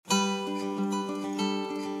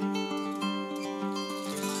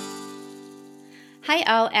Hi,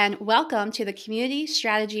 all, and welcome to the Community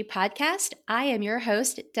Strategy Podcast. I am your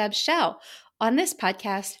host, Deb Schell. On this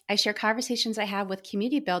podcast, I share conversations I have with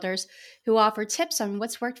community builders who offer tips on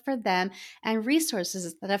what's worked for them and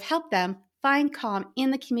resources that have helped them find calm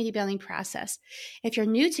in the community building process. If you're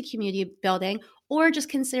new to community building or just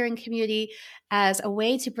considering community as a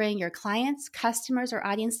way to bring your clients, customers, or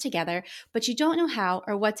audience together, but you don't know how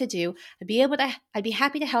or what to do, I'd be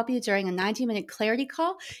happy to help you during a 90-minute clarity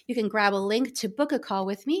call. You can grab a link to book a call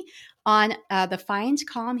with me on the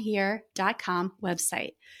findcalmhere.com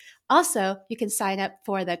website. Also, you can sign up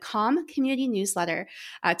for the Calm Community newsletter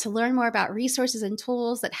to learn more about resources and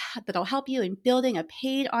tools that'll help you in building a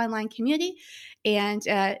paid online community. And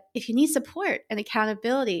if you need support and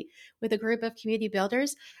accountability with a group of community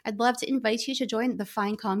builders, I'd love to invite you to join the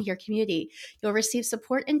Find Calm Here community. You'll receive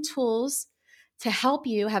support and tools to help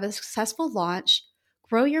you have a successful launch,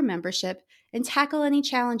 grow your membership, and tackle any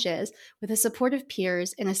challenges with the support of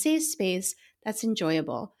peers in a safe space that's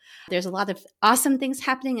enjoyable. There's a lot of awesome things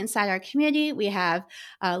happening inside our community. We have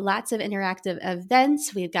lots of interactive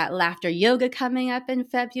events. We've got laughter yoga coming up in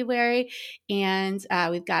February, and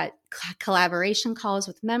we've got collaboration calls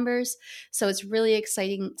with members. So it's really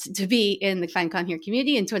exciting to be in the Find Calm Here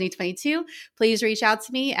community in 2022. Please reach out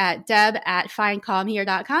to me at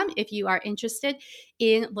deb@findcalmhere.com if you are interested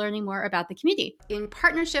in learning more about the community. In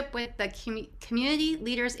partnership with the Community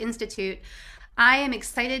Leaders Institute, I am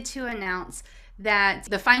excited to announce that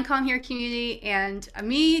the Find Calm Here community and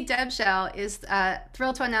me, Deb Schell, is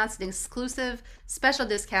thrilled to announce an exclusive special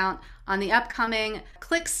discount on the upcoming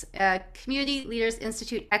CLIX Community Leaders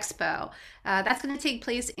Institute Expo. That's going to take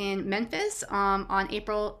place in Memphis on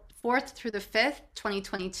April 4th through the 5th,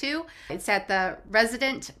 2022. It's at the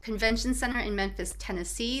Resident Convention Center in Memphis,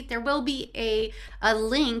 Tennessee. There will be a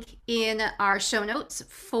link in our show notes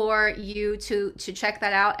for you to check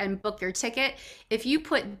that out and book your ticket. If you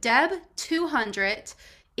put DEB200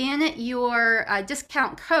 in your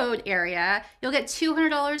discount code area, you'll get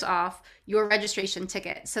 $200 off your registration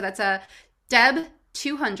ticket. So that's a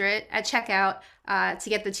DEB200 at checkout to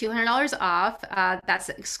get the $200 off. That's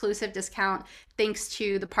an exclusive discount thanks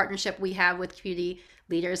to the partnership we have with Community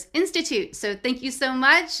Leaders Institute. So thank you so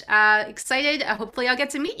much. Excited. Hopefully I'll get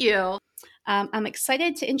to meet you. I'm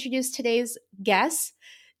excited to introduce today's guest,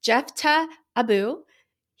 Jephta Abu.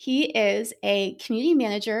 He is a community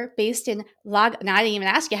manager based in Lagos. Now, I didn't even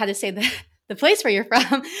ask you how to say the place where you're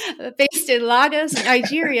from, based in Lagos,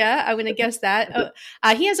 Nigeria. I'm going to guess that.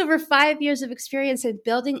 He has over 5 years of experience in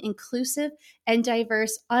building inclusive and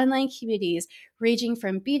diverse online communities, ranging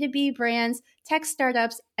from B2B brands, tech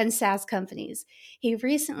startups, and SaaS companies. He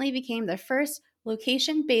recently became the first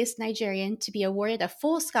location-based Nigerian to be awarded a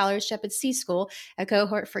full scholarship at C-School, a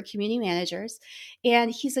cohort for community managers.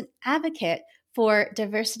 And he's an advocate for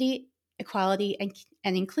diversity, equality,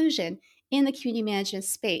 and inclusion in the community management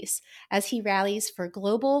space as he rallies for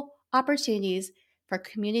global opportunities for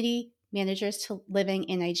community managers to living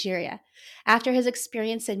in Nigeria. After his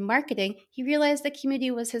experience in marketing, he realized that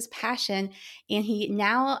community was his passion, and he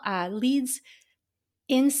now leads.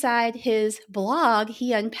 Inside his blog,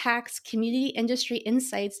 he unpacks community industry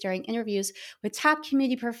insights during interviews with top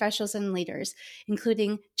community professionals and leaders,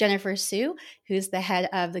 including Jennifer Su, who's the head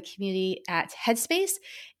of the community at Headspace,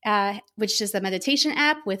 which is the meditation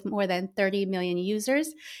app with more than 30 million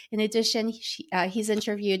users. In addition, he's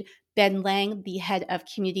interviewed Ben Lang, the head of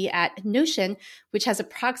community at Notion, which has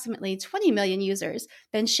approximately 20 million users.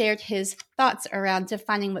 Ben shared his thoughts around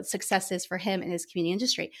defining what success is for him in his community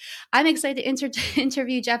industry. I'm excited to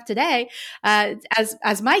interview Jeff today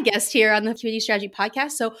as my guest here on the Community Strategy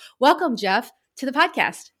Podcast. So welcome, Jeff, to the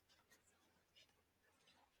podcast.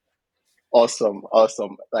 Awesome.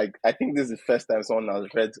 Like, I think this is the first time someone has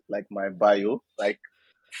read like my bio, like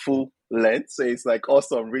full length. So it's like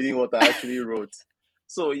awesome reading what I actually wrote.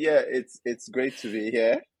 So yeah, it's great to be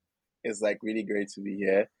here. It's like really great to be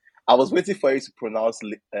here. I was waiting for you to pronounce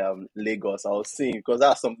Lagos. I was seeing because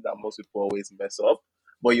that's something that most people always mess up,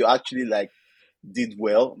 but you actually like did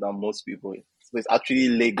well than most people. So it's actually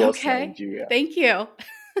Lagos, Nigeria. Thank you.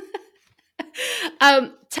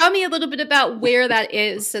 Tell me a little bit about where that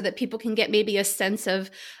is so that people can get maybe a sense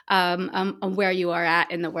of where you are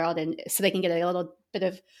at in the world, and so they can get a little bit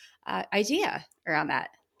of idea around that.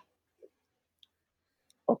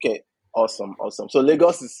 Okay, awesome. So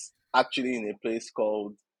Lagos is actually in a place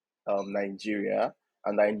called Nigeria,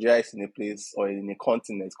 and Nigeria is in a place or in a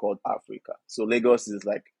continent called Africa. So Lagos is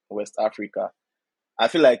like West Africa. I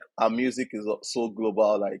feel like our music is so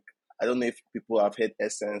global. Like, I don't know if people have heard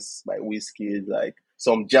Essence by Wizkid, like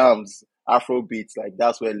some jams, Afro beats, like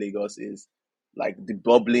that's where Lagos is. Like the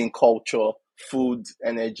bubbling culture, food,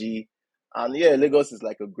 energy, And yeah, Lagos is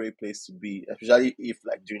like a great place to be, especially if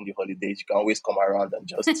like during the holidays you can always come around and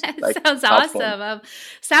just like Sounds have fun. awesome.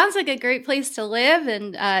 Sounds like a great place to live,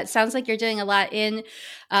 and it sounds like you're doing a lot in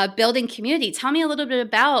building community. Tell me a little bit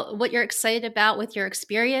about what you're excited about with your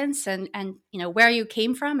experience, and where you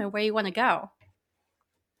came from and where you want to go.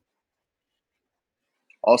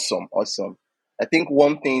 Awesome, awesome. I think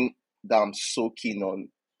one thing that I'm so keen on,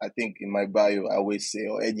 I think in my bio, I always say,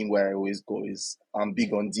 or anywhere I always go, is I'm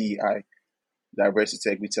big on DEI,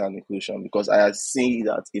 diversity, equity, and inclusion, because I have seen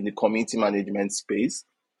that in the community management space,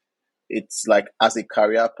 it's like as a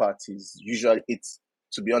career path is usually it's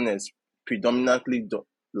to be honest predominantly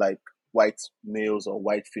like white males or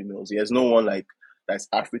white females. There's no one like that's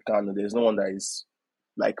African, or there's no one that is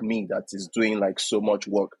like me that is doing like so much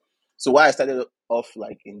work. So why I started off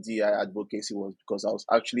like in DI advocacy was because I was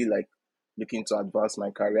actually like looking to advance my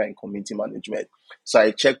career in community management. So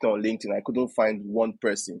I checked on LinkedIn. I couldn't find one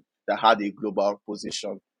person that had a global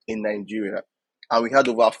position in Nigeria. And we had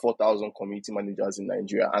over 4,000 community managers in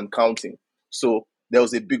Nigeria and counting. So there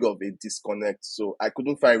was a big of a disconnect. So I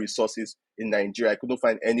couldn't find resources in Nigeria. I couldn't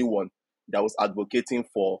find anyone that was advocating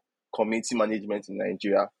for community management in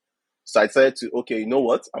Nigeria. So I decided to, okay, you know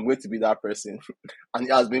what? I'm going to be that person. And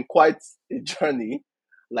it has been quite a journey.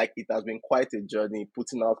 Like it has been quite a journey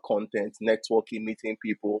putting out content, networking, meeting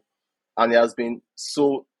people. And it has been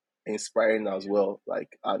so inspiring as well,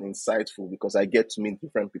 like and insightful because I get to meet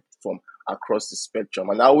different people from across the spectrum.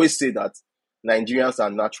 And I always say that Nigerians are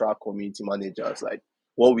natural community managers. Like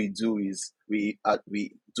what we do is we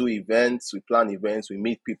do events, we plan events, we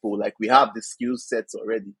meet people. Like we have the skill sets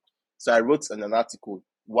already. So I wrote an article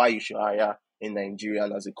why you should hire a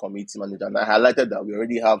Nigerian as a community manager, and I highlighted that we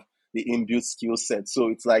already have the inbuilt skill set. So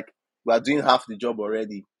it's like we are doing half the job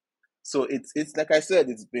already. So it's like I said,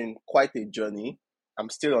 it's been quite a journey. I'm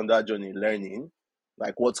still on that journey learning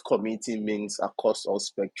like what community means across all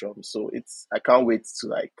spectrum. So it's I can't wait to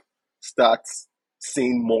like start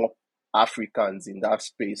seeing more Africans in that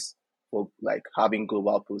space for like having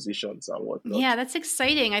global positions and whatnot. Yeah, that's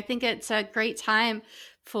exciting. I think it's a great time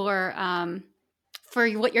for for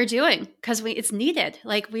what you're doing because we it's needed.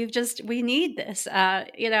 Like we need this. And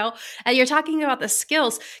you're talking about the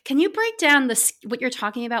skills. Can you break down what you're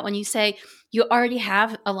talking about when you say you already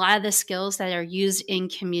have a lot of the skills that are used in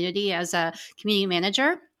community as a community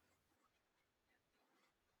manager?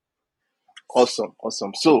 Awesome,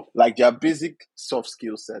 awesome. So like there are basic soft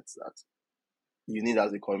skill sets that you need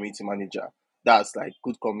as a community manager. That's like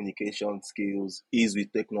good communication skills, ease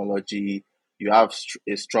with technology. You have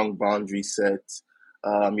a strong boundary set.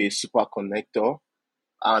 You're a super connector,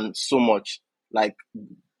 and so much. Like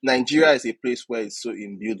Nigeria is a place where it's so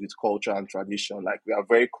imbued with culture and tradition. Like we are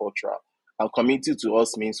very cultural. And community to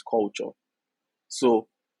us means culture. So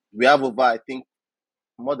we have over, I think,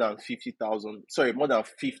 more than 50,000, sorry, more than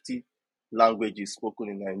 50 languages spoken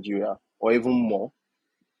in Nigeria, or even more,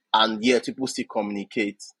 and yet people still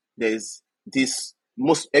communicate. There's this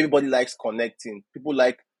most everybody likes connecting. People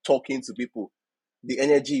like talking to people. The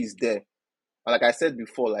energy is there. And like I said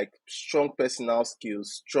before, like strong personal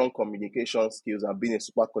skills, strong communication skills, and being a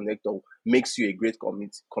super connector makes you a great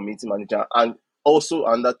community manager. And also,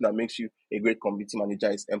 and that makes you a great community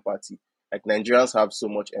manager is empathy. Like Nigerians have so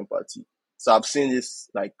much empathy. So I've seen this.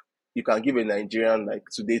 Like you can give a Nigerian like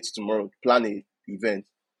today to tomorrow, plan a event,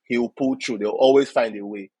 he will pull through. They'll always find a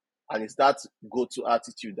way. And it's that go-to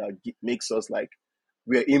attitude that makes us like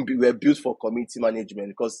we're built for community management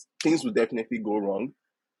because things will definitely go wrong,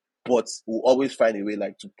 but we'll always find a way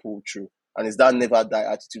like to pull through. And it's that never die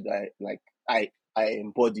attitude that I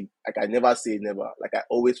embody. Like I never say never. Like I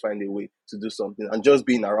always find a way to do something. And just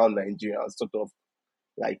being around Nigerians sort of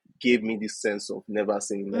like gave me this sense of never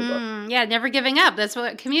saying never. Yeah, never giving up. That's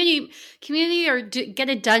what community or get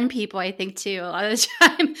it done people. I think too. A lot of the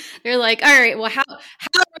time, they're like, "All right, well, how are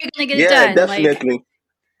we going to get it Yeah, done? Like, definitely.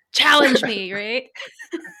 challenge me, right?"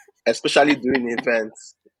 Especially during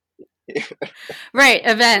events. Right,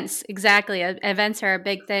 events exactly. Events are a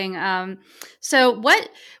big thing. So, what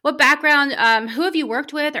background? Who have you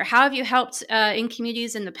worked with, or how have you helped in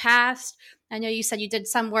communities in the past? I know you said you did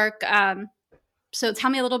some work. So, tell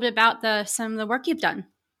me a little bit about the some of the work you've done.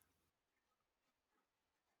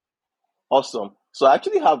 Awesome. So I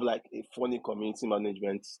actually have like a funny community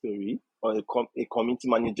management story or a community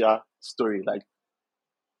manager story. Like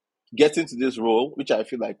getting to this role, which I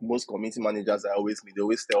feel like most community managers I always meet, they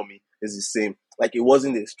always tell me is the same. Like it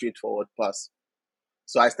wasn't a straightforward path.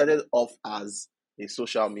 So I started off as a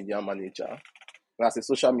social media manager. And as a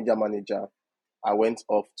social media manager, I went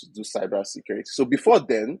off to do cyber security. So before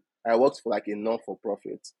then, I worked for like a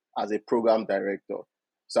non-for-profit as a program director.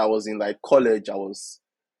 So I was in like college. I was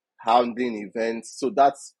handling events. So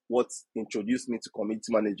that's what introduced me to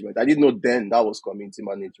community management. I didn't know then that was community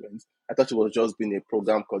management. I thought it was just being a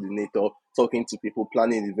program coordinator, talking to people,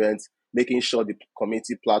 planning events, making sure the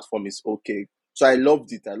community platform is okay. So I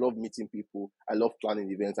loved it. I love meeting people. I love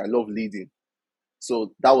planning events. I love leading.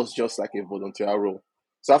 So that was just like a volunteer role.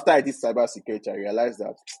 So after I did cybersecurity, I realized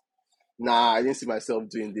that nah, I didn't see myself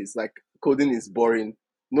doing this. Like coding is boring.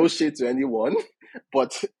 No shade to anyone,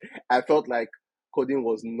 but I felt like coding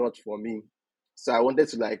was not for me. So I wanted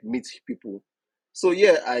to like meet people. So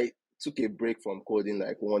yeah, I took a break from coding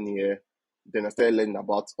like 1 year. Then I started learning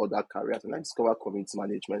about other careers and I discovered community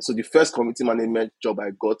management. So the first community management job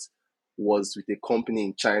I got was with a company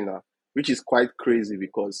in China, which is quite crazy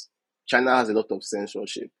because China has a lot of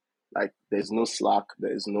censorship. Like there's no Slack,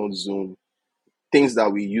 there's no Zoom, things that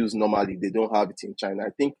we use normally, they don't have it in China.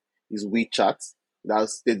 I think it's WeChat.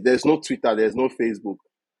 There's no Twitter, there's no Facebook.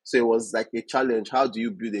 So it was like a challenge. How do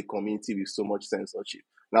you build a community with so much censorship?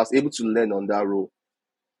 And I was able to learn on that role.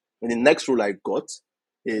 And the next role I got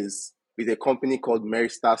is with a company called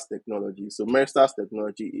Meristars Technology. So Meristars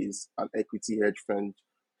Technology is an equity hedge fund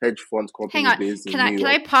Hang company on. based Can in I New can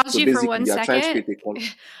I York. pause So you for basically, one they are trying to second? create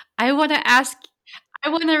a I want to ask I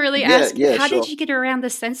want to really yeah, ask, yeah, how did sure. you get around the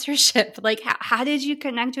censorship? Like, how did you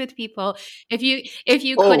connect with people if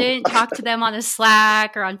you Oh, couldn't talk to them on a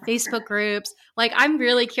Slack or on Facebook groups? Like, I'm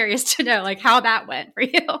really curious to know, like, how that went for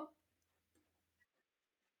you.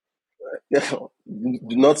 yeah,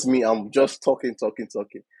 not me. I'm just talking.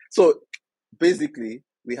 So basically,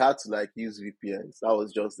 we had to like use VPNs. That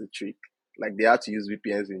was just the trick. Like they had to use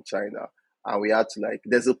VPNs in China, and we had to like.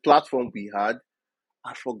 There's a platform we had.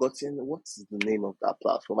 I've forgotten what's the name of that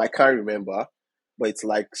platform. I can't remember, but it's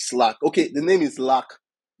like Slack. Okay, the name is Lack.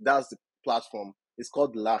 That's the platform. It's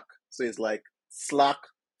called Lack. So it's like Slack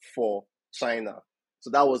for China. So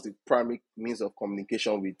that was the primary means of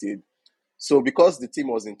communication we did. So because the team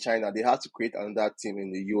was in China, they had to create another team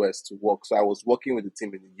in the US to work. So I was working with the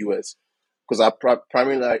team in the US because our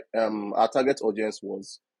primarily our target audience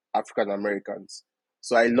was African Americans.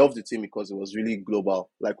 So I loved the team because it was really global.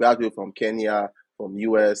 Like we had people from Kenya, from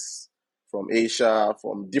US, from Asia,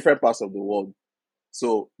 from different parts of the world.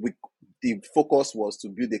 So the focus was to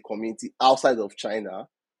build a community outside of China,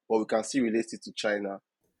 but we can still relate it to China.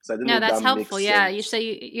 So I don't know No, if that's that helpful. makes Yeah, you sense. so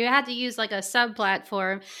you had to use like a sub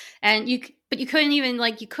platform, and but you couldn't even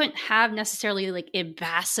like you couldn't have necessarily like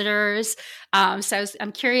ambassadors. So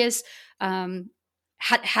I'm curious,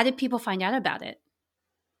 how did people find out about it?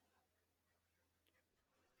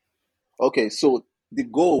 Okay, so the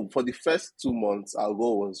goal for the first 2 months, our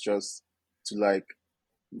goal was just to like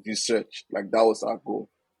research. Like that was our goal.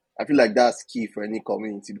 I feel like that's key for any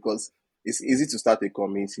community because it's easy to start a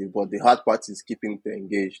community, but the hard part is keeping it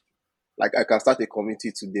engaged. Like I can start a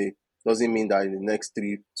community today, doesn't mean that in the next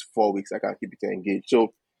 3 to 4 weeks I can keep it engaged.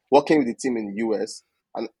 So working with the team in the US,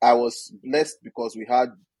 and I was blessed because we had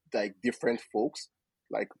like different folks,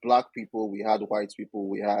 like black people, we had white people,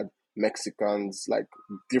 we had Mexicans, like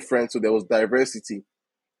different. So there was diversity.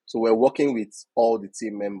 So we're working with all the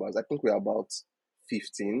team members. I think we're about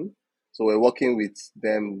 15. So we're working with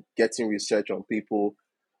them, getting research on people,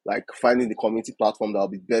 like finding the community platform that will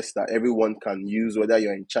be best that everyone can use, whether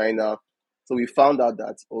you're in China. So we found out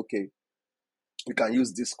that, okay, we can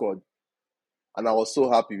use Discord. And I was so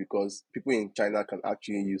happy because people in China can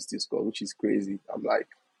actually use Discord, which is crazy. I'm like,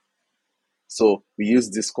 so we use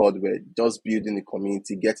Discord, we're just building the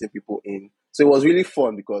community, getting people in. So it was really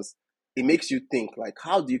fun because it makes you think like,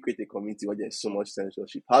 how do you create a community where there's so much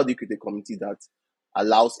censorship? How do you create a community that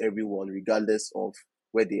allows everyone, regardless of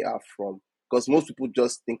where they are from? Because most people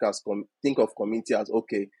just think of community as,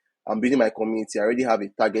 okay, I'm building my community. I already have a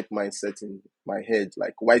target mindset in my head,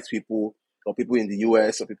 like white people or people in the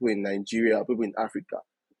US or people in Nigeria or people in Africa.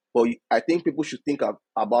 But I think people should think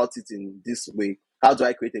about it in this way. How do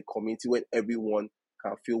I create a community where everyone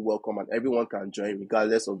can feel welcome and everyone can join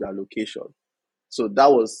regardless of their location? So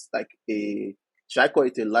that was like should I call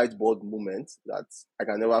it a light bulb moment that I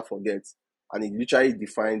can never forget. And it literally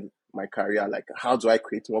defined my career. Like, how do I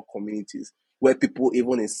create more communities where people,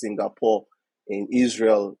 even in Singapore, in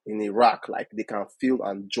Israel, in Iraq, like they can feel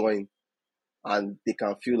and join and they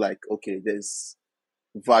can feel like, okay, there's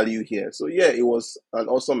value here. So yeah, it was an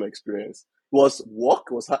awesome experience. It was work,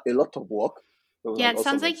 it was a lot of work, It was Yeah, an it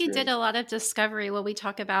sounds awesome like you did experience. a lot of discovery. When we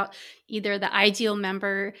talk about either the ideal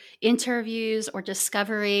member interviews or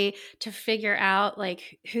discovery to figure out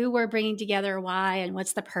like who we're bringing together, why, and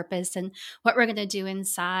what's the purpose, and what we're going to do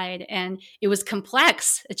inside. And it was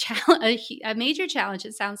complex, a major challenge.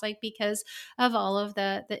 It sounds like because of all of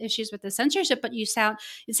the issues with the censorship. But it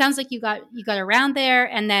sounds like you got around there,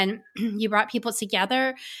 and then you brought people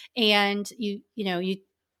together, and you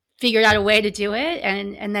figured out a way to do it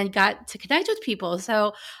and then got to connect with people.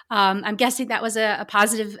 So I'm guessing that was a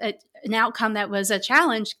positive, an outcome that was a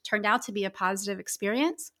challenge turned out to be a positive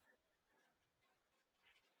experience.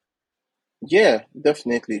 Yeah,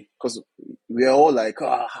 definitely. Because we're all like,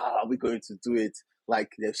 oh, how are we going to do it?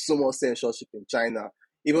 Like, there's so much censorship in China.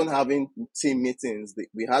 Even having team meetings,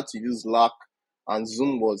 we had to use Slack, and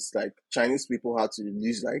Zoom was like Chinese people had to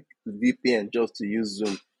use like VPN just to use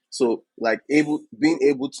Zoom. So, like, being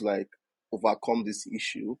able to like overcome this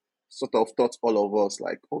issue sort of taught all of us,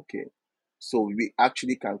 like, okay, so we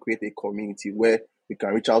actually can create a community where we can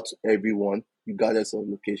reach out to everyone regardless of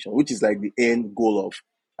location, which is like the end goal of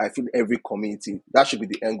I feel every community. That should be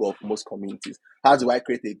the end goal of most communities. How do I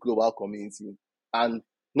create a global community? And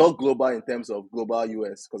not global in terms of global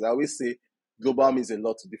US, because I always say global means a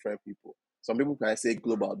lot to different people. Some people can say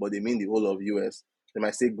global, but they mean the whole of US. They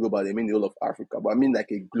might say global, they mean the whole of Africa, but I mean like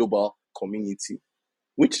a global community,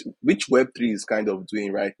 which Web3 is kind of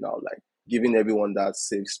doing right now, like giving everyone that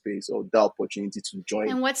safe space or that opportunity to join.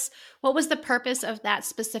 And what was the purpose of that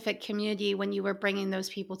specific community when you were bringing those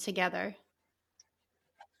people together?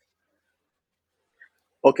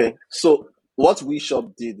 Okay, so what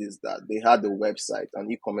WeShop did is that they had a website, an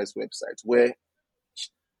e-commerce website, where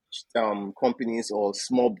companies or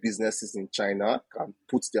small businesses in China can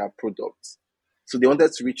put their products. So they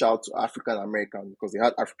wanted to reach out to African Americans because they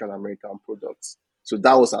had African American products. So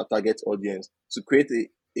that was our target audience, to create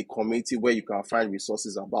a community where you can find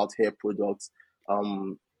resources about hair products,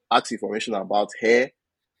 ask information about hair,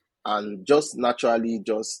 and just naturally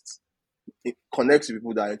just connect to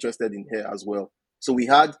people that are interested in hair as well. So we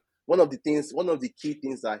had one of the key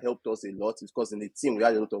things that helped us a lot is because in the team we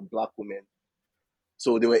had a lot of black women,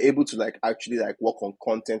 so they were able to like actually like work on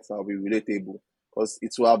content that will be relatable. Because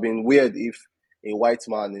it would have been weird if a white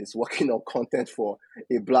man is working on content for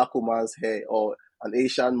a black woman's hair, or an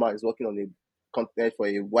Asian man is working on a content for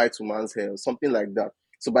a white woman's hair, or something like that.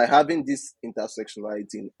 So by having this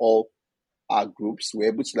intersectionality in all our groups, we're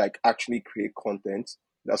able to like actually create content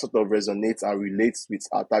that sort of resonates and relates with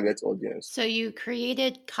our target audience. So you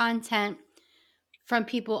created content from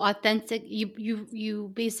people authentic.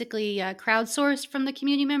 You basically crowdsourced from the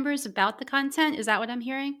community members about the content. Is that what I'm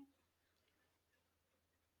hearing?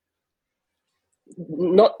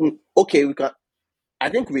 Not okay. We can. I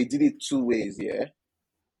think we did it two ways. Yeah,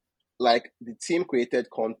 like the team created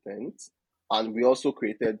content, and we also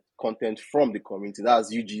created content from the community.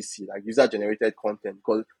 That's UGC, like user generated content,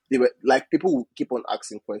 because they were like people will keep on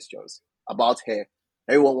asking questions about hair.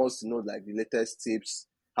 Everyone wants to know like the latest tips,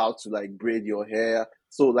 how to like braid your hair.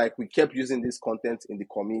 So like we kept using this content in the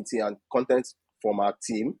community and content from our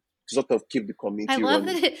team to sort of keep the I community love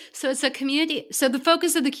running. that. So it's a community. So the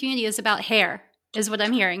focus of the community is about hair, is what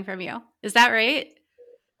I'm hearing from you. Is that right?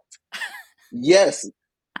 Yes,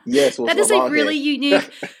 yes, it was That is a about really hair.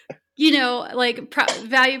 unique, like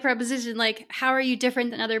value proposition. Like, how are you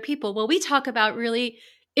different than other people? Well, we talk about really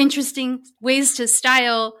interesting ways to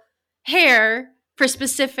style hair for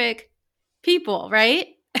specific people, right?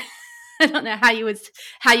 I don't know how you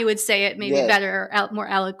would say it, maybe Yes. better or more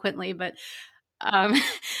eloquently, but um,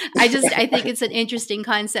 I think it's an interesting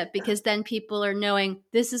concept because then people are knowing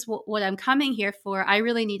this is what I'm coming here for. I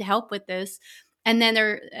really need help with this. And then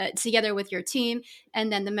they're together with your team,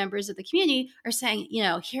 and then the members of the community are saying,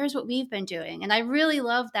 here's what we've been doing. And I really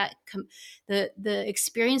love that the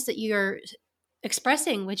experience that you're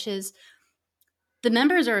expressing, which is the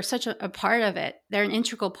members are such a part of it. They're an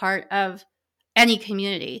integral part of any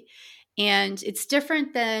community. And it's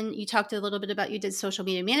different than you talked a little bit about, you did social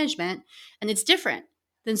media management, and it's different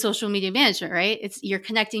than social media management, right? You're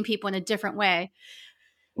connecting people in a different way.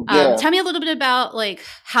 Yeah. Tell me a little bit about like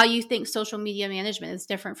how you think social media management is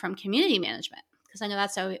different from community management, because I know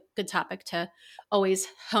that's a good topic to always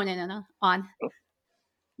hone in on.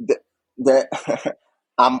 the, the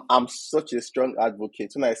I'm such a strong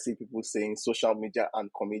advocate when I see people saying social media and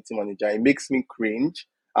community manager. It makes me cringe.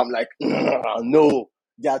 I'm like, no,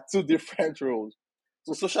 there are two different roles.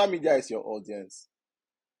 So social media is your audience,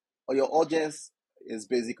 or your audience is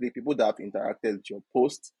basically people that have interacted with your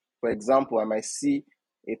post. For example, I might see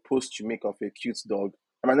a post you make of a cute dog.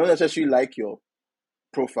 I might not necessarily like your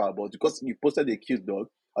profile, but because you posted a cute dog,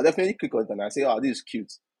 I'll definitely click on it and I say, oh, this is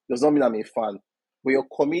cute. Does not mean I'm a fan. But your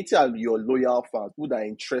community are your loyal fans who are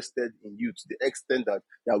interested in you to the extent that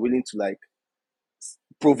they are willing to like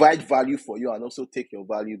provide value for you and also take your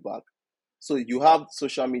value back. So you have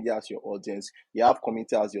social media as your audience, you have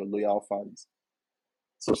community as your loyal fans.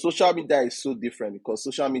 So social media is so different because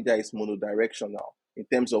social media is monodirectional in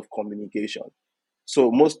terms of communication.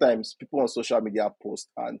 So most times people on social media post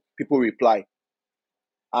and people reply,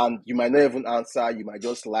 and you might not even answer, you might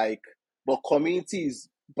just like, but community is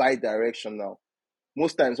bi-directional.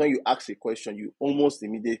 Most times when you ask a question, you almost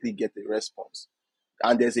immediately get a response.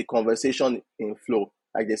 And there's a conversation in flow.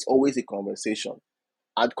 Like there's always a conversation.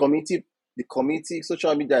 And the community,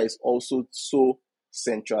 social media is also so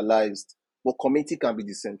centralized, but community can be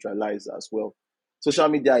decentralized as well. Social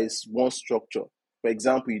media is one structure. For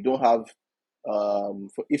example, you don't have,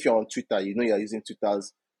 if you're on Twitter, you know you're using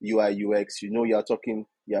Twitter's UI, UX, you know you're talking,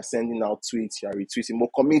 you're sending out tweets, you're retweeting. But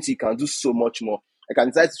community can do so much more. I can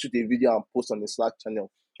decide to shoot a video and post on a Slack channel.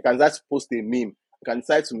 I can decide to post a meme. I can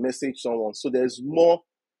decide to message someone. So there's more,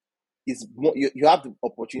 it's more, you have the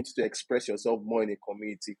opportunity to express yourself more in a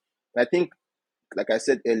community. And I think, like I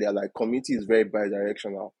said earlier, like community is very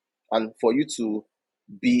bi-directional. And for you to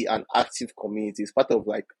be an active community, it's part of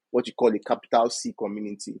like what you call a capital C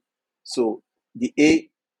community. So the A,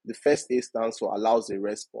 the first A stands for allows a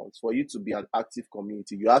response. For you to be an active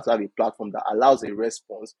community, you have to have a platform that allows a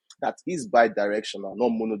response that is bi-directional,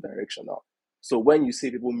 not monodirectional. So when you see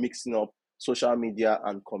people mixing up social media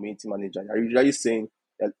and community manager, you're usually saying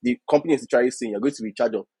that the company is literally saying you're going to be in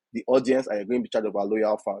charge of the audience and you're going to be in charge of our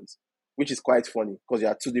loyal fans, which is quite funny because there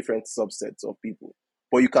are two different subsets of people.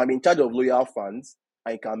 But you can be in charge of loyal fans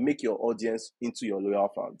and you can make your audience into your loyal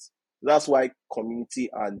fans. That's why community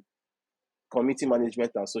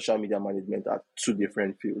management and social media management are two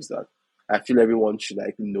different fields that I feel everyone should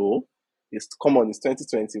like know. It's come on, it's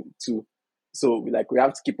 2022. So we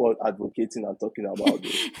have to keep on advocating and talking about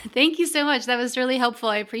this. Thank you so much. That was really helpful.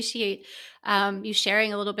 I appreciate you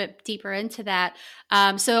sharing a little bit deeper into that.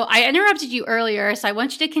 So I interrupted you earlier, so I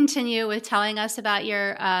want you to continue with telling us about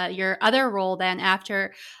your other role then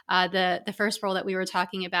after the first role that we were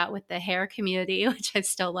talking about with the hair community, which I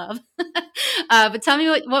still love. But tell me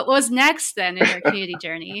what was next then in your community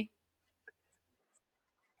journey.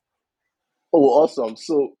 Oh, awesome.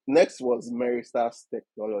 So next was Meristas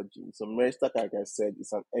Technology. So Meristas, like I said,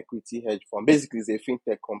 is an equity hedge fund. Basically, it's a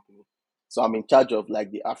fintech company. So I'm in charge of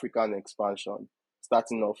like the African expansion,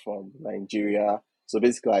 starting off from Nigeria. So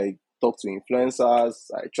basically, I talk to influencers.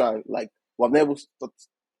 I try and like, we've never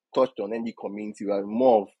touched on any community. We're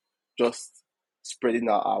more of just spreading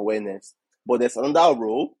our awareness. But there's another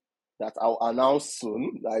role that I'll announce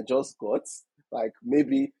soon that I just got, like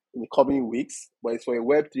maybe in the coming weeks, but it's for a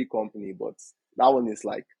Web3 company. But that one is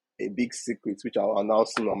like a big secret, which I'll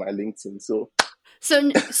announce soon on my LinkedIn. So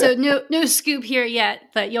no scoop here yet,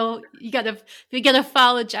 but you gotta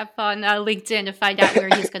follow Jeff on LinkedIn to find out where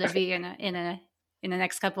he's going to be in the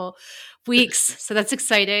next couple weeks. So that's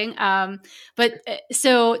exciting. But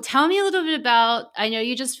so tell me a little bit about. I know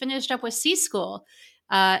you just finished up with C School.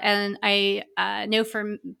 And I know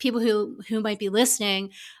for people who might be listening,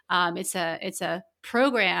 it's a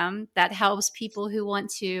program that helps people who want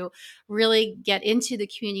to really get into the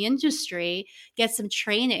community industry get some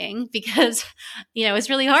training because it's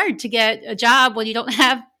really hard to get a job when you don't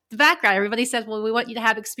have the background. Everybody says, well, we want you to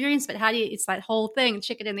have experience, but how do you, it's that whole thing,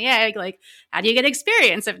 chicken and the egg, like how do you get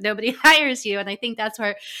experience if nobody hires you? And I think that's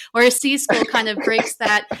where C School kind of breaks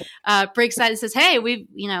that and says, hey,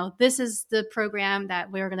 this is the program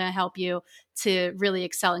that we're going to help you to really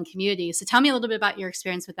excel in community. So tell me a little bit about your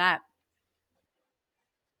experience with that.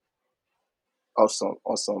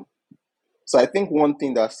 Awesome. So I think one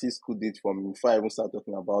thing that C School did for me before I even start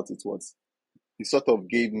talking about it was it sort of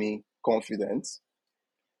gave me confidence,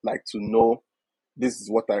 like to know this is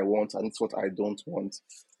what I want and it's what I don't want.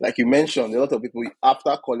 Like you mentioned, a lot of people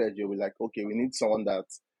after college, you'll be like, okay, we need someone that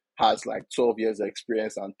has like 12 years of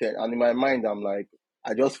experience and 10. And in my mind, I'm like,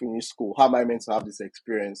 I just finished school. How am I meant to have this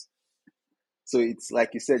experience? So it's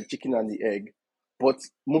like you said, chicken and the egg. But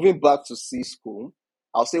moving back to C School,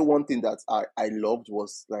 I'll say one thing that I loved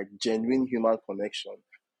was like genuine human connection.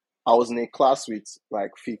 I was in a class with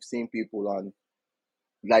like 15 people, and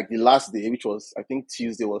like the last day, which was I think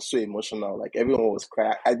Tuesday, was so emotional. Like everyone was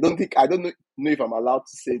crying. I don't know if I'm allowed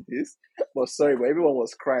to say this, but sorry, but everyone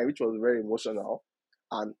was crying, which was very emotional.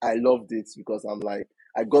 And I loved it because I'm like,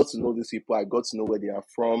 I got to know these people, I got to know where they are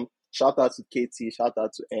from. Shout out to Katie, shout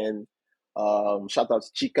out to N, shout out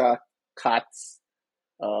to Chika, Katz,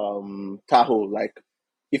 Tahoe, like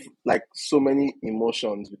if like so many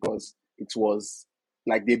emotions because it was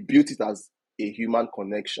like they built it as a human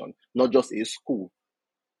connection, not just a school.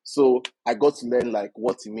 So I got to learn like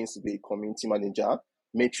what it means to be a community manager,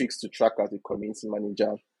 metrics to track as a community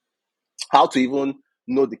manager, how to even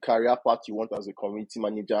know the career path you want as a community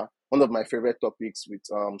manager. One of my favorite topics with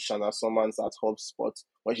Shanna Summers at HubSpot,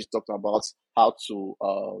 when she talked about how to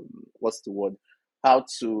what's the word? How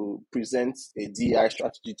to present a DI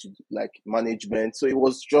strategy to like management. So it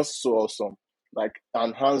was just so awesome, like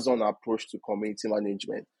an hands-on approach to community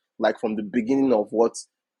management, like from the beginning of what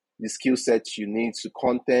the skill sets you need to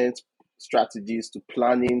content strategies to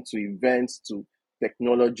planning to events to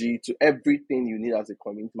technology to everything you need as a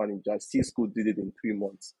community manager. C-School did it in 3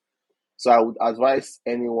 months. So I would advise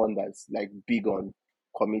anyone that's like big on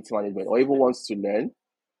community management or even wants to learn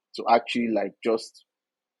to actually like just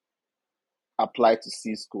apply to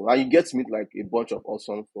C-School. And you get to meet like a bunch of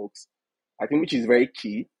awesome folks. I think which is very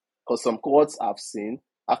key because some cohorts I've seen,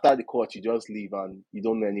 after the cohort, you just leave and you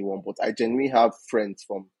don't know anyone. But I genuinely have friends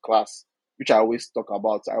from class, which I always talk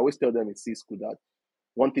about. I always tell them in C-School that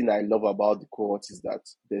one thing I love about the cohort is that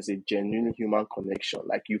there's a genuine human connection.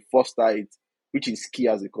 Like you foster it, which is key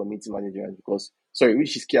as a community manager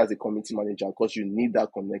which is key as a community manager because you need that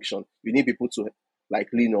connection. You need people to like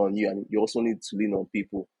lean on you, and you also need to lean on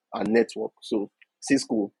people and network. So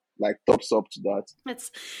C-School like tops up to that.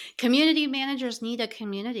 It's community managers need a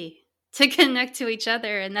community to connect to each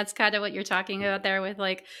other, and that's kind of what you're talking about there with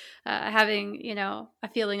like having a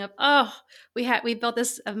feeling of, oh, we built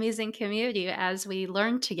this amazing community as we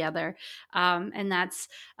learn together, and that's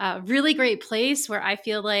a really great place where I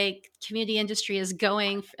feel like community industry is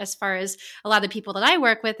going, as far as a lot of the people that I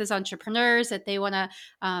work with as entrepreneurs, that they want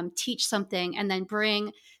to teach something and then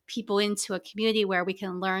bring people into a community where we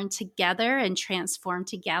can learn together and transform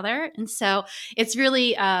together. And so it's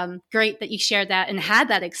really great that you shared that and had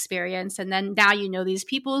that experience. And then now you know these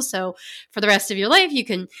people. So for the rest of your life, you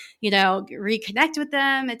can, reconnect with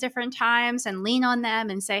them at different times and lean on them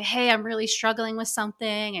and say, hey, I'm really struggling with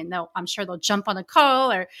something. And I'm sure they'll jump on a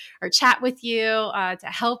call or chat with you to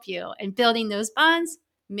help you. And building those bonds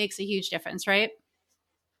makes a huge difference, right?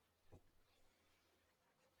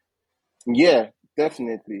 Yeah,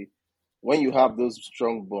 definitely. When you have those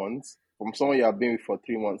strong bonds from someone you have been with for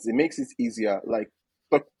 3 months, it makes it easier. Like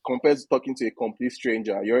compared to talking to a complete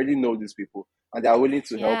stranger, you already know these people and they are willing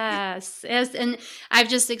to help you. Yes, and I've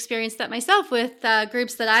just experienced that myself with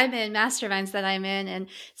groups that I'm in, masterminds that I'm in, and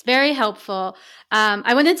it's very helpful.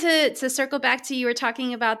 I wanted to circle back to, you were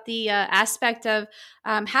talking about the aspect of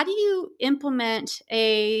how do you implement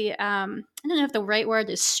I don't know if the right word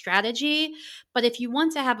is strategy, but if you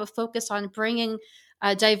want to have a focus on bringing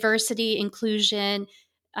diversity, inclusion,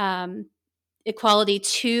 um, equality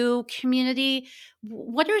to community,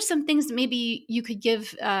 what are some things that maybe you could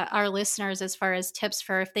give our listeners as far as tips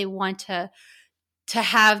for if they want to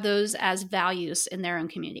have those as values in their own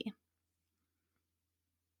community?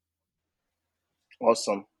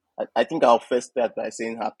 Awesome. I think I'll first start by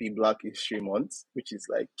saying Happy Black History Month, which is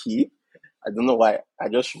like key. I don't know why. I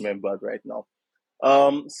just remembered right now.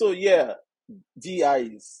 So yeah, DI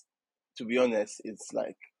is, to be honest, it's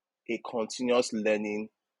like a continuous learning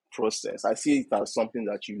process. I see it as something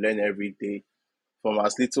that you learn every day, from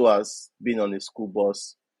as little as being on a school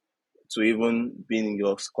bus to even being in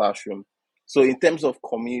your classroom. So in terms of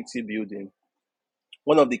community building,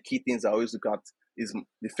 one of the key things I always look at is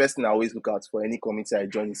the first thing I always look at for any community I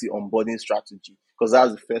join is the onboarding strategy, because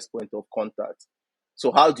that's the first point of contact.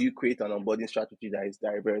 So how do you create an onboarding strategy that is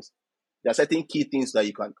diverse? There are certain key things that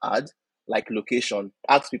you can add, like location.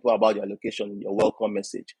 Ask people about their location in your welcome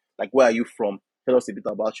message. Like, where are you from? Tell us a bit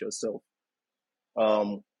about yourself.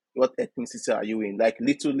 What ethnicity are you in? Like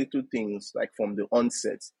little things, like from the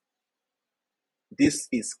onset. This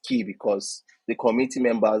is key because the community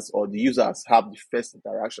members or the users have the first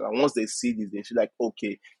interaction. And once they see this, they feel like,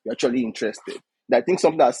 okay, you're actually interested. And I think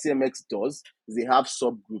something that CMX does is they have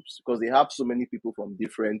subgroups because they have so many people from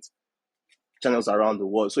different channels around the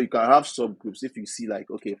world. So you can have subgroups if you see like,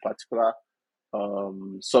 okay, a particular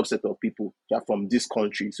subset of people that are from this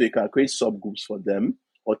country. So you can create subgroups for them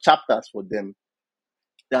or chapters for them.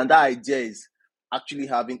 Then that idea is actually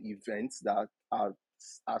having events that are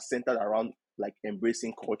centered around like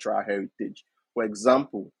embracing cultural heritage. For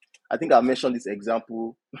example, I think I mentioned this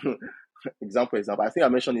example, example. I think I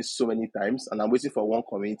mentioned it so many times, and I'm waiting for one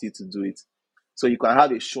community to do it. So you can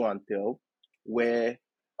have a show and tell where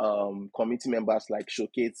community members like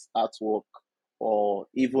showcase artwork or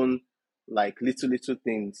even like little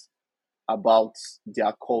things about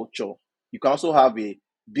their culture. You can also have be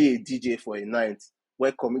a DJ for a night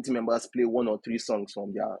where community members play 1 or 3 songs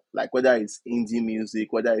from their, like whether it's indie music,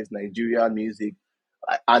 whether it's Nigerian music,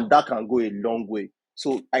 and that can go a long way.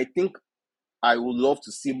 So I think I would love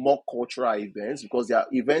to see more cultural events, because there are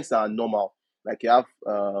events that are normal, like you have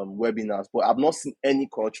webinars, but I've not seen any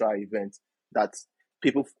cultural event that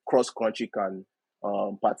people cross country can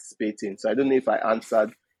participate in. So I don't know if I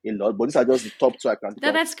answered a lot, but these are just the top two I can think No,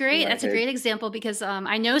 of that's in great. my That's a head. great example because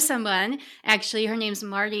I know someone, actually, her name's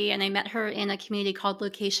Marty, and I met her in a community called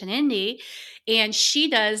Location Indie. And she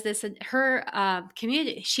does this, her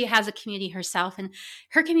community, she has a community herself, and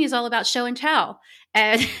her community is all about show and tell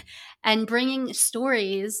and, and bringing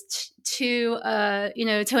stories to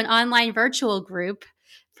an online virtual group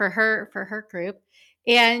for her group.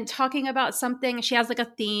 And talking about something, she has like a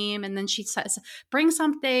theme, and then she says, bring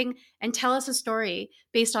something and tell us a story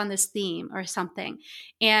based on this theme or something.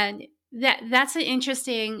 And that's an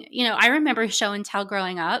interesting, I remember show and tell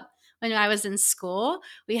growing up. When I was in school,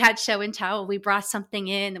 we had show and tell. We brought something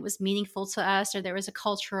in that was meaningful to us, or there was a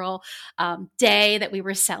cultural day that we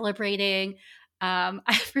were celebrating.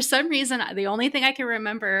 For some reason, the only thing I can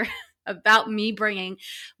remember about me bringing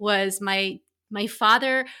was my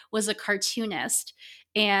father was a cartoonist,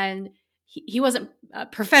 and he wasn't a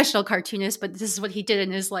professional cartoonist, but this is what he did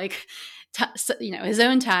in his his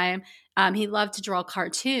own time. He loved to draw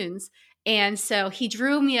cartoons. And so he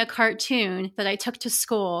drew me a cartoon that I took to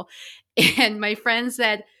school. And my friend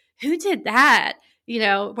said, "Who did that?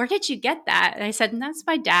 Where did you get that?" And I said, "That's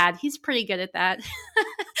my dad. He's pretty good at that."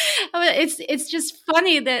 It's just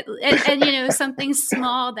funny that, and something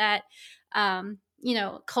small that,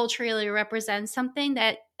 culturally represents something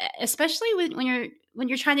that, especially when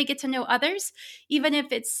you're trying to get to know others, even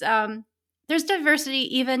if it's, there's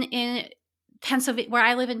diversity even in Pennsylvania, where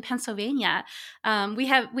I live in Pennsylvania. We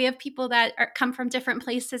have people that come from different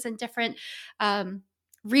places and different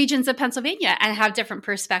regions of Pennsylvania and have different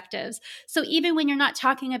perspectives. So even when you're not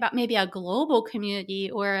talking about maybe a global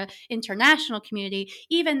community or an international community,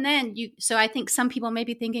 even then so I think some people may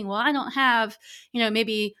be thinking, well, I don't have,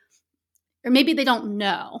 maybe, or maybe they don't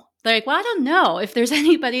know. They're like, well, I don't know if there's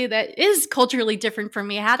anybody that is culturally different from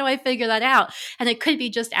me. How do I figure that out? And it could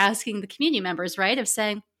be just asking the community members, right? Of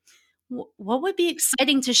saying, what would be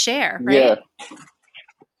exciting to share, right? Yeah,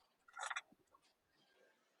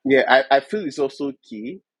 yeah, I feel it's also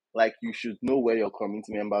key. Like, you should know where your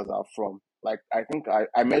community members are from. Like, I think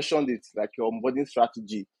I mentioned it, like your onboarding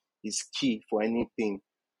strategy is key for anything.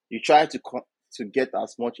 You try to get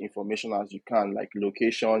as much information as you can, like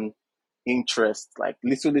location, interest, like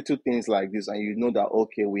little things like this, and you know that,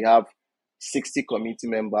 okay, we have 60 community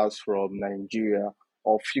members from Nigeria,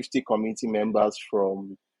 or 50 community members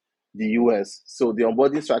from the US. So the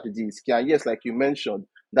onboarding strategy is key. And yes, like you mentioned,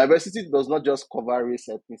 diversity does not just cover race,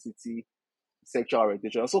 ethnicity, sexual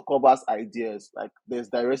orientation, it also covers ideas. Like, there's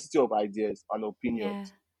diversity of ideas and Yeah.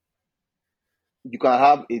 opinions. You can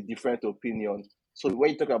have a different opinion. So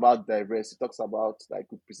when you talk about diversity, it talks about like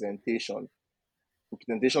representation.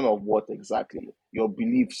 Representation of what exactly? Your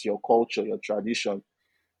beliefs, your culture, your tradition.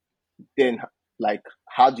 Then, like,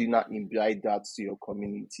 how do you not imbibe that to your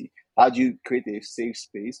community? How do you create a safe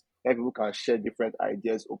space where people can share different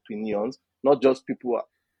ideas, opinions, not just people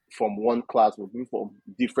from one class, but people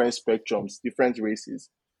from different spectrums, different races?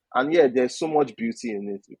 And yeah, there's so much beauty in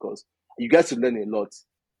it, because you get to learn a lot.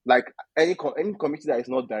 Like, any community that is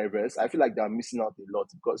not diverse, I feel like they're missing out a lot,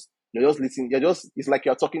 because you're just listening. It's like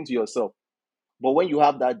you're talking to yourself. But when you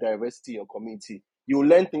have that diversity in your community, you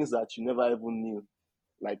learn things that you never even knew.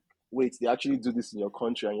 Like, wait, they actually do this in your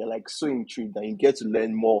country, and you're like so intrigued, and you get to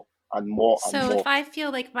learn more and more and So if more. I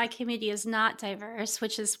feel like my community is not diverse,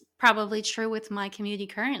 which is probably true with my community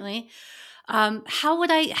currently, how would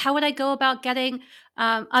I go about getting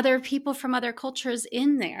other people from other cultures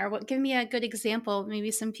in there? Give me a good example. Maybe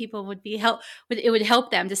some people it would help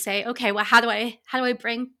them to say, okay, well, how do I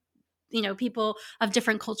bring people of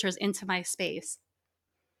different cultures into my space?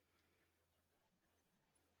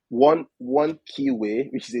 One key way,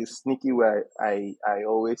 which is a sneaky way, I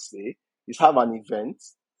always say, is have an event,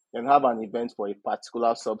 and have an event for a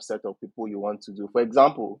particular subset of people you want to do. For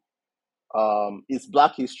example, it's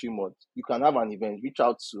Black History Month. You can have an event, reach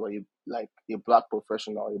out to a black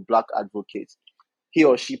professional, a black advocate. He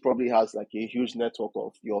or she probably has like a huge network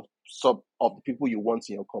of the people you want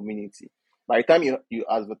in your community. By the time you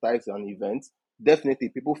advertise an event, definitely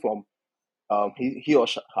people from he or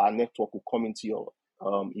her network will come into your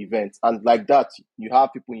event, and like that, you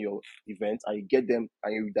have people in your event, and you get them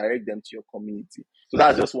and you redirect them to your community. So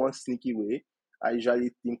that's just one sneaky way I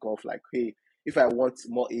usually think of. Like, hey, if I want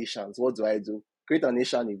more Asians, what do I do? Create an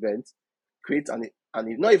Asian event. Create an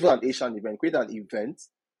not even an Asian event. Create an event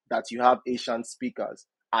that you have Asian speakers,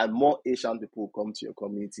 and more Asian people will come to your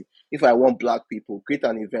community. If I want Black people, create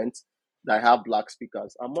an event that have black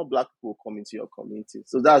speakers, and more black people come into your community.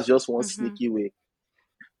 So that's just one Hmm. sneaky way.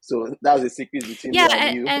 So that's the secret between me Yeah,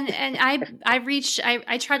 and you. and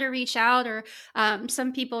I try to reach out, or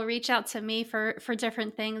some people reach out to me for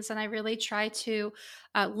different things, and I really try to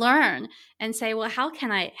learn and say, well, how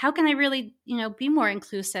can I really be more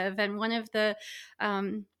inclusive? And one of the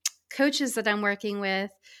um, coaches that I'm working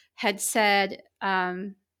with had said,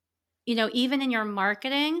 even in your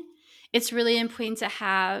marketing, it's really important to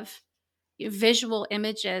have visual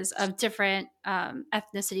images of different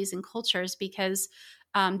ethnicities and cultures, because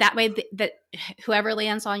that way that whoever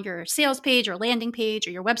lands on your sales page or landing page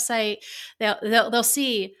or your website, they'll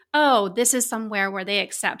see, oh, this is somewhere where they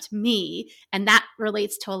accept me, and that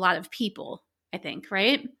relates to a lot of people, I think,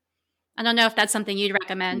 right? I don't know if that's something you'd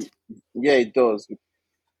recommend. Yeah, it does.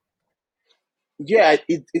 Yeah,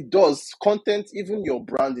 it does. Content, even your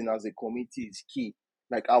branding as a committee is key.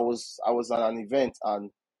 Like I was at an event and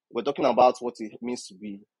we're talking about what it means to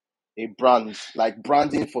be a brand, like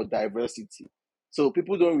branding for diversity. So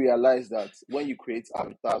people don't realize that when you create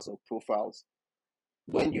avatars or profiles,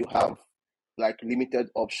 when you have like limited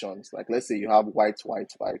options, like let's say you have white,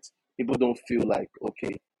 white, white, people don't feel like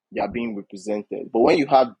okay, they are being represented. But when you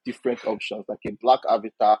have different options, like a black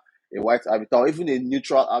avatar, a white avatar, or even a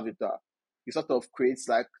neutral avatar, it sort of creates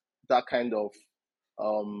like that kind of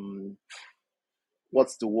um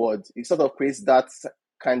what's the word? It sort of creates that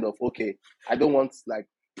kind of okay, I don't want like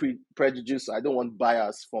prejudice, I don't want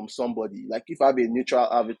bias from somebody. Like if I have a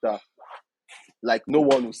neutral avatar, like no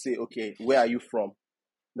one will say, okay, where are you from?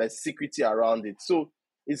 There's security around it. So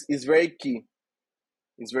it's very key.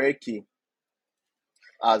 It's very key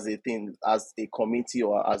as a thing, as a committee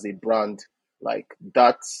or as a brand, like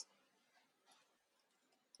that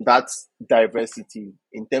diversity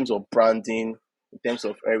in terms of branding, in terms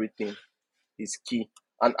of everything is key.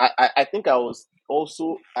 And I think I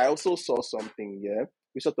also saw something, yeah,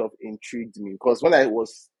 which sort of intrigued me because when I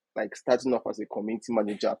was like starting off as a community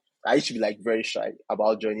manager, I used to be like very shy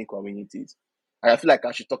about joining communities. And I feel like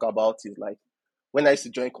I should talk about it. Like when I used to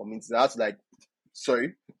join communities, I had to like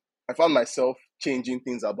sorry, I found myself changing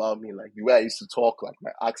things about me, like the way I used to talk, like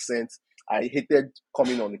my accent. I hated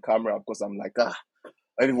coming on the camera because I'm like,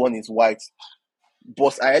 everyone is white.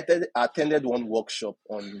 But attended one workshop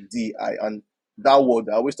on DI, and that word,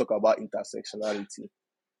 I always talk about intersectionality.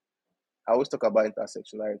 I always talk about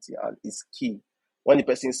intersectionality, and it's key. When the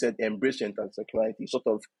person said embrace intersectionality, it sort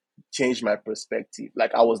of changed my perspective.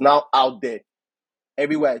 Like I was now out there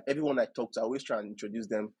everywhere, everyone I talk to, I always try and introduce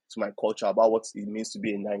them to my culture about what it means to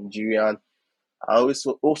be a Nigerian. I always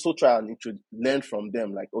also try and learn from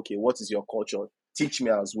them, like, okay, what is your culture? Teach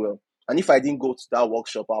me as well. And if I didn't go to that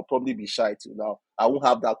workshop, I'll probably be shy too now. I won't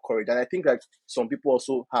have that courage. And I think like some people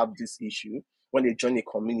also have this issue when they join a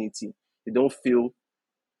community. They don't feel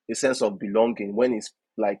a sense of belonging when it's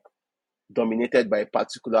like dominated by a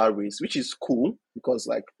particular race, which is cool because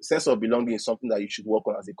like sense of belonging is something that you should work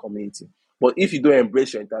on as a community. But if you don't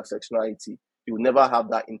embrace your intersectionality, you will never have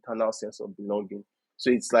that internal sense of belonging. So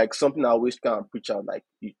it's like something I always kind of preach out. Like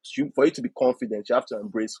for you to be confident, you have to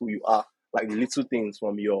embrace who you are. Like little things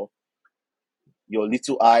from your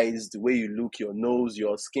little eyes, the way you look, your nose,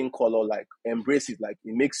 your skin color. Like embrace it. Like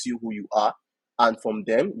it makes you who you are. And from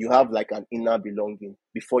them, you have like an inner belonging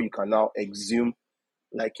before you can now exhume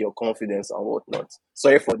like your confidence and whatnot.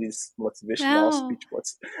 Sorry for this motivational No, speech, but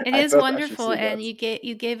it I is felt I should wonderful, say that. and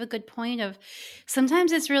you gave a good point of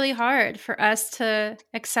sometimes it's really hard for us to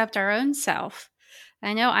accept our own self.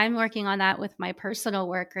 I know I'm working on that with my personal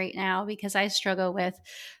work right now because I struggle with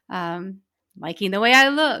um, liking the way I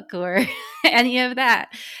look or any of that.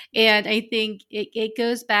 And I think it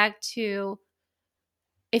goes back to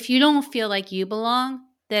if you don't feel like you belong,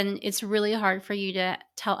 then it's really hard for you to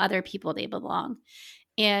tell other people they belong.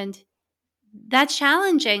 And that's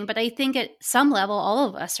challenging, but I think at some level all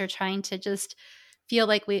of us are trying to just feel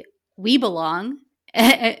like we belong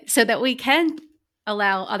so that we can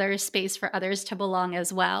allow others space for others to belong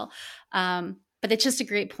as well. But it's just a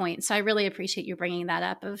great point, so I really appreciate you bringing that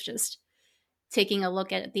up of just taking a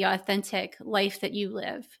look at the authentic life that you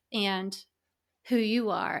live and who you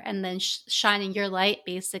are, and then shining your light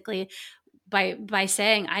basically by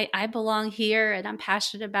saying I belong here and I'm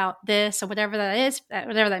passionate about this or whatever that is,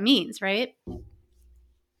 whatever that means, right?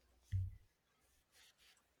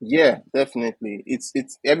 Yeah, definitely. It's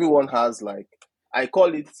everyone has like I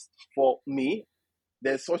call it for me.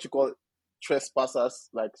 There's what you call trespassers,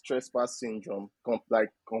 like trespass syndrome, like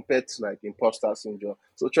compared to like imposter syndrome.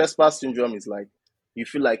 So trespass syndrome is like you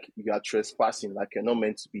feel like you are trespassing, like you're not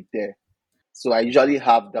meant to be there. So I usually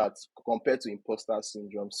have that compared to imposter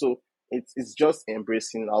syndrome. So it's just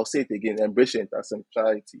embracing. I'll say it again: embrace your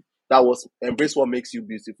intersectionality. That was embrace what makes you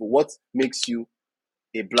beautiful. What makes you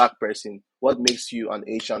a black person? What makes you an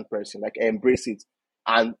Asian person? Like embrace it,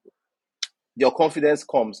 and your confidence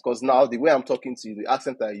comes because now the way I'm talking to you, the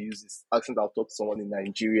accent I use is accent I'll talk to someone in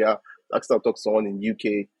Nigeria, accent I'll talk to someone in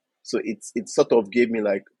UK. So it sort of gave me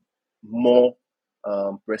like more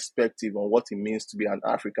perspective on what it means to be an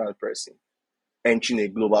African person entering a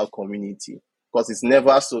global community, because it's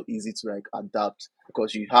never so easy to like adapt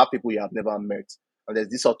because you have people you have never met, and there's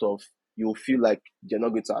this sort of, you'll feel like they're not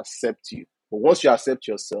going to accept you, but once you accept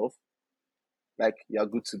yourself, like you're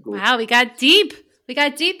good to go. Wow, we got deep. We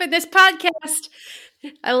got deep in this podcast.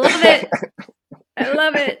 I love it. I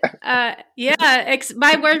love it. Yeah,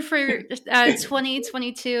 my word for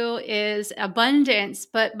 2022 is abundance,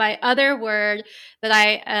 but my other word that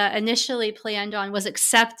I initially planned on was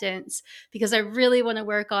acceptance, because I really want to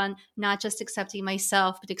work on not just accepting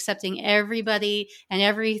myself, but accepting everybody and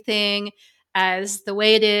everything as the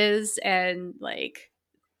way it is, and like,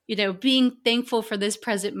 being thankful for this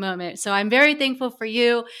present moment. So I'm very thankful for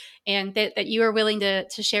you, and that you are willing to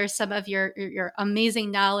share some of your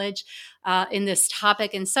amazing knowledge in this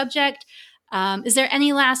topic and subject. Is there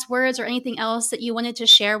any last words or anything else that you wanted to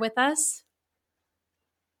share with us?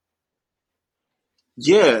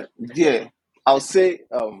 Yeah. I'll say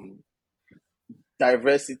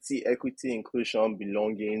diversity, equity, inclusion,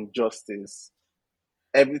 belonging, justice.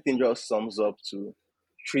 Everything just sums up to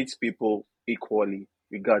treat people equally,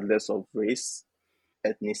 regardless of race,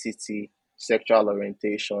 ethnicity, sexual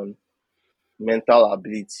orientation, mental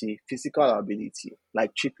ability, physical ability.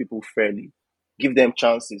 Like treat people fairly, give them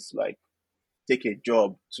chances, like take a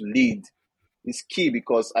job to lead. It's key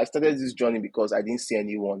because I started this journey because I didn't see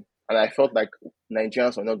anyone. And I felt like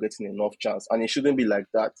Nigerians were not getting enough chance. And it shouldn't be like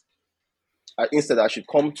that. Instead, I should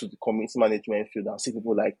come to the community management field and see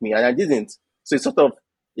people like me. And I didn't. So it's sort of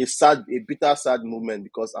a bitter, sad moment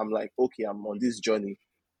because I'm like, okay, I'm on this journey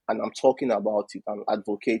and I'm talking about it, I'm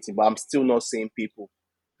advocating, but I'm still not seeing people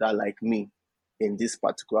that are like me in this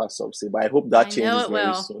particular subset. But I hope that I know changes it very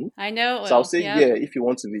will. soon. I know it So I'll will. say, Yep. yeah, if you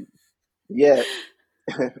want to be, yeah.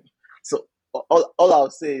 So all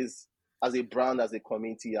I'll say is, as a brand, as a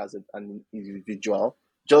community, an individual,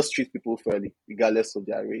 just treat people fairly, regardless of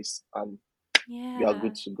their race, and you are Yeah.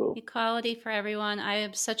 good to go. Equality for everyone. I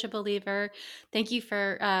am such a believer. Thank you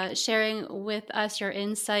for sharing with us your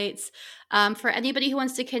insights. For anybody who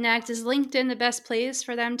wants to connect, is LinkedIn the best place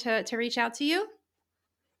for them to reach out to you?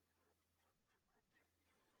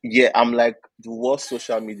 Yeah, I'm like the worst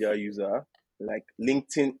social media user. Like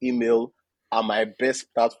LinkedIn, email are my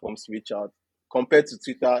best platforms to reach out. Compared to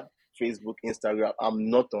Twitter, Facebook, Instagram, I'm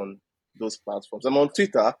not on those platforms. I'm on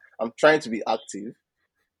Twitter. I'm trying to be active,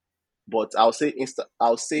 but I'll say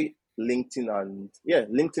LinkedIn, and yeah,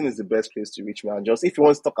 LinkedIn is the best place to reach me. And just if you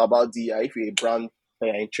want to talk about DI, if you're a brand that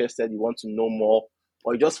you're interested, you want to know more,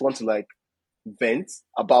 or you just want to like vent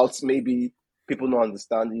about maybe people not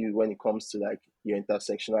understanding you when it comes to like your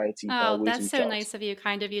intersectionality, you can Oh, always that's reach so out. nice of you,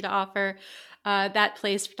 kind of you to offer that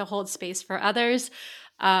place to hold space for others.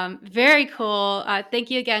 Very cool. Thank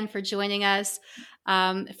you again for joining us.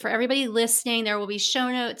 For everybody listening, there will be show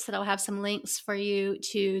notes that'll have some links for you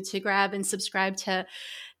to grab and subscribe to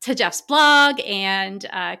Jeff's blog and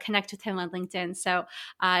connect with him on LinkedIn. So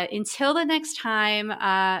until the next time,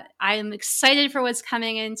 I'm excited for what's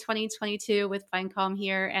coming in 2022 with Find Calm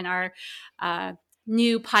here and our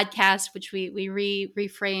new podcast, which we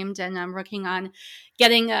reframed, and I'm working on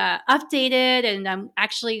getting updated. And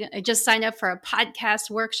I just signed up for a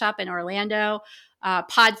podcast workshop in Orlando,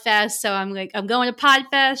 Podfest. So I'm going to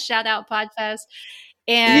Podfest. Shout out Podfest.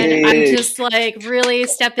 And I'm Yay! just like really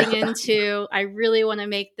stepping into, I really want to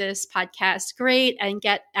make this podcast great and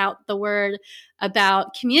get out the word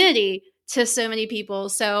about community to so many people.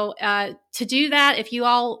 So to do that, if you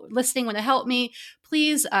all listening want to help me,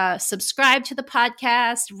 please subscribe to the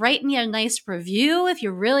podcast, write me a nice review if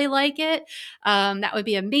you really like it. That would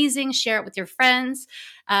be amazing. Share it with your friends.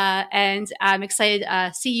 And I'm excited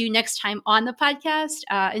to see you next time on the podcast.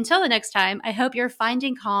 Until the next time, I hope you're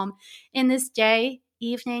finding calm in this day,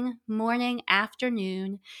 evening, morning,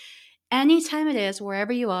 afternoon, anytime it is,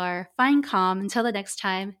 wherever you are. Find calm. Until the next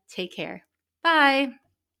time, take care. Bye.